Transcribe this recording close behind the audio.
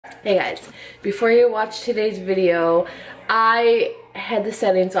Hey guys, before you watch today's video, I had the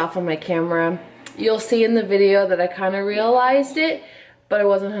settings off on my camera. You'll see in the video that I kind of realized it, but I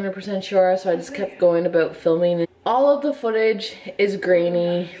wasn't 100% sure, so I just kept going about filming. All of the footage is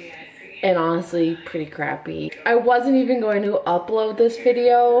grainy and honestly pretty crappy. I wasn't even going to upload this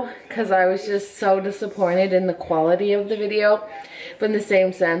video because I was just so disappointed in the quality of the video. But in the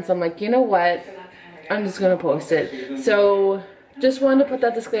same sense, I'm like, you know what? I'm just gonna post it. So just wanted to put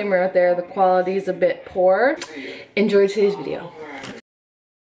that disclaimer out there. The quality is a bit poor. Enjoy today's video.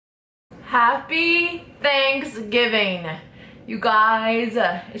 Happy Thanksgiving, you guys.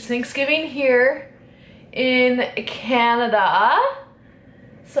 It's Thanksgiving here in Canada.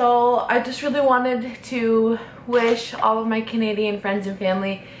 So I just really wanted to wish all of my Canadian friends and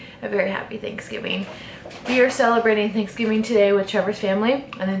family a very happy Thanksgiving. We are celebrating Thanksgiving today with Trevor's family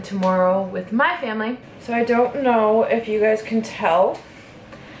and then tomorrow with my family. So I don't know if you guys can tell,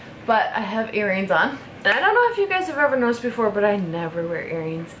 but I have earrings on. And I don't know if you guys have ever noticed before, but I never wear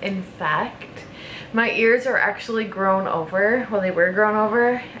earrings. In fact, my ears are actually grown over. Well, they were grown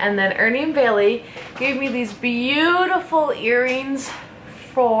over. And then Ernie and Bailey gave me these beautiful earrings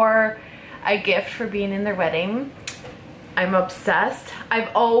for a gift for being in their wedding. I'm obsessed. I've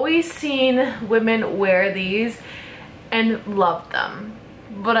always seen women wear these and loved them,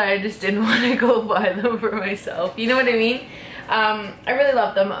 but I just didn't want to go buy them for myself. You know what I mean? I really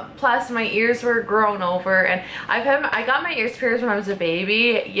love them. Plus my ears were grown over, and I got my ears pierced when I was a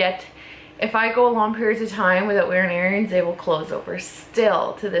baby, yet if I go long periods of time without wearing earrings, they will close over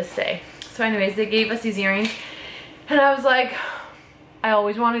still to this day. So anyways, they gave us these earrings and I was like, I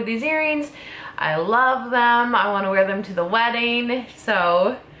always wanted these earrings. I love them. I want to wear them to the wedding.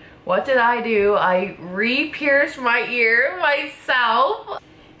 So what did I do? I re-pierced my ear myself.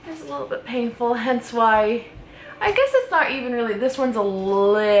 It's a little bit painful, hence why I guess it's not even really, this one's a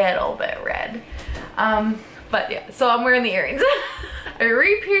little bit red. But yeah, so I'm wearing the earrings. I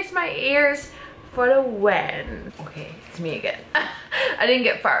re-pierced my ears for the wedding. Okay, it's me again. I didn't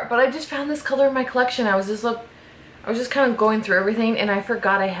get far, but I just found this color in my collection. I was just kind of going through everything and I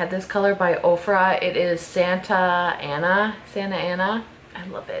forgot I had this color by Ofra. It is Santa Ana. I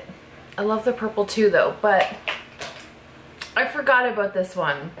love it. I love the purple too though, but I forgot about this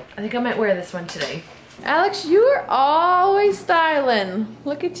one. I think I might wear this one today. Alex, you are always styling.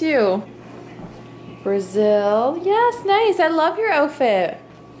 Look at you. Brazil. Yes, nice. I love your outfit.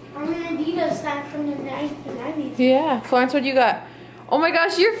 I'm an Adidas fan from the 90s. Yeah. Florence, what you got? Oh my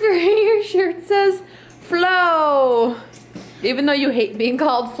gosh, your shirt says Flo. Even though you hate being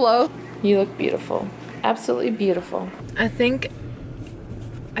called Flo, you look beautiful. Absolutely beautiful. I think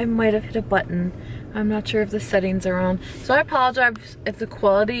I might have hit a button. I'm not sure if the settings are on. So I apologize if the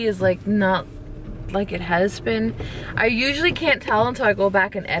quality is like not like it has been. I usually can't tell until I go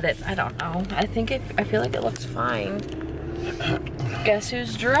back and edit. I don't know. I feel like it looks fine. Guess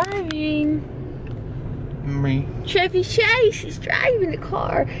who's driving? Me. Chevy Chase is driving the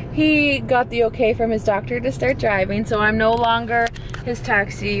car. He got the okay from his doctor to start driving, so I'm no longer his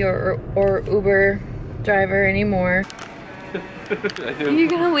taxi or Uber driver anymore. Are you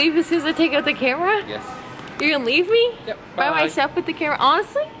gonna leave as soon as I take out the camera? Yes. You're gonna leave me? Yep. By Bye. myself with the camera?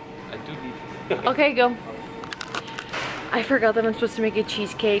 Honestly? I do need Okay, go. I forgot that I'm supposed to make a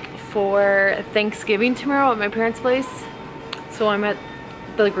cheesecake for Thanksgiving tomorrow at my parents' place. So I'm at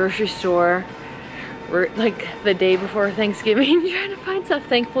the grocery store. We're like the day before Thanksgiving trying to find stuff.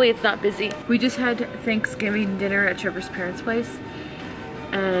 Thankfully it's not busy. We just had Thanksgiving dinner at Trevor's parents' place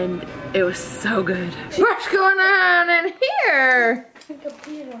and it was so good. What's going on in here? The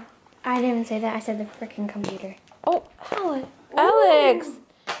computer. I didn't even say that. I said the freaking computer. Oh, Alex.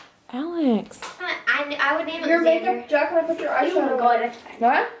 Alex. I would name it Your Xander. makeup, Jaclyn, I put your Oh my eyeshadow god, away. that's fine.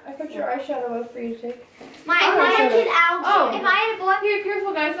 What? I put your eyeshadow away for you to take. If I had a kid out, Oh. if I had a boy, Here,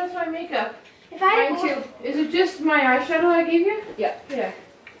 careful guys, that's my makeup. if I had a Mine boy, too. Is it just my eyeshadow I gave you? Yeah.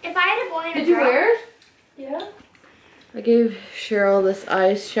 if I had a boy and Did a you girl, wear it? Yeah? I gave Cheryl this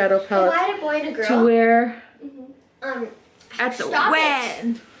eyeshadow if palette I had a boy and a girl, to wear at the stop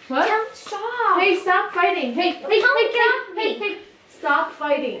wedding. What? Don't stop. Hey, stop fighting. Hey, Don't get off me. hey. Stop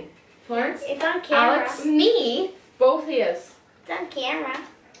fighting. Florence? It's on camera. Alex? Me? Both of yous. It's on camera.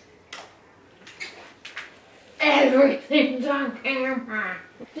 Everything's on camera.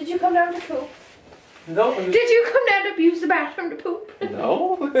 Did you come down to poop? No. Did you come down to use the bathroom to poop?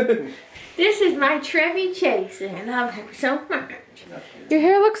 No. This is my Chevy Chase and I love him so much. Your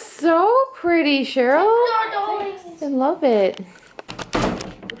hair looks so pretty, Cheryl. I love it.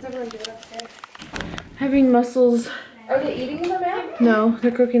 What's everyone doing upstairs? Having mussels. Are they eating them out? No,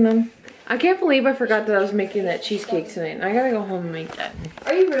 they're cooking them. I can't believe I forgot that I was making that cheesecake tonight. I gotta go home and make that.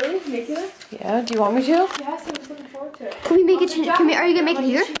 Are you really making it? Yeah, do you want me to? Yes, I was looking forward to it. Can we make it? Are you gonna make it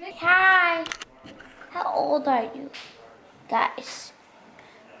here? Hi. How old are you, guys?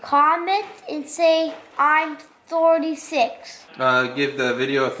 Comment and say I'm 36. Give the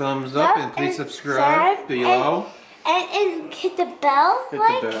video a thumbs up and please subscribe below. And hit the bell, Hit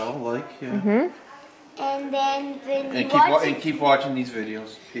like. the bell, like, yeah. And then And keep watching these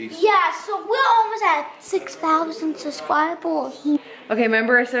videos. Peace. Yeah, so we're almost at 6,000 subscribers. Okay,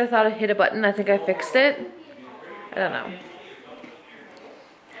 remember I said I thought I hit a button? I think I fixed it. I don't know.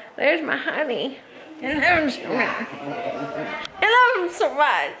 There's my honey. I love him so much. I love him so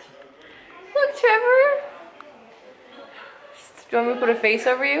much. Look, Trevor. Do you want me to put a face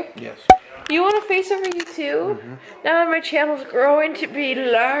over you? Yes. You want a face over you too? Now that my channel's growing to be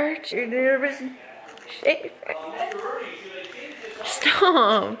large, you're nervous.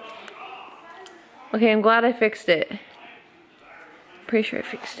 Stop. Okay, I'm glad I fixed it. Pretty sure I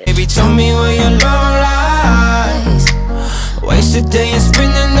fixed it. Baby, tell me where your love lies. Waste a day and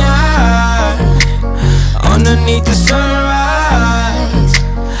spend the night underneath the sun.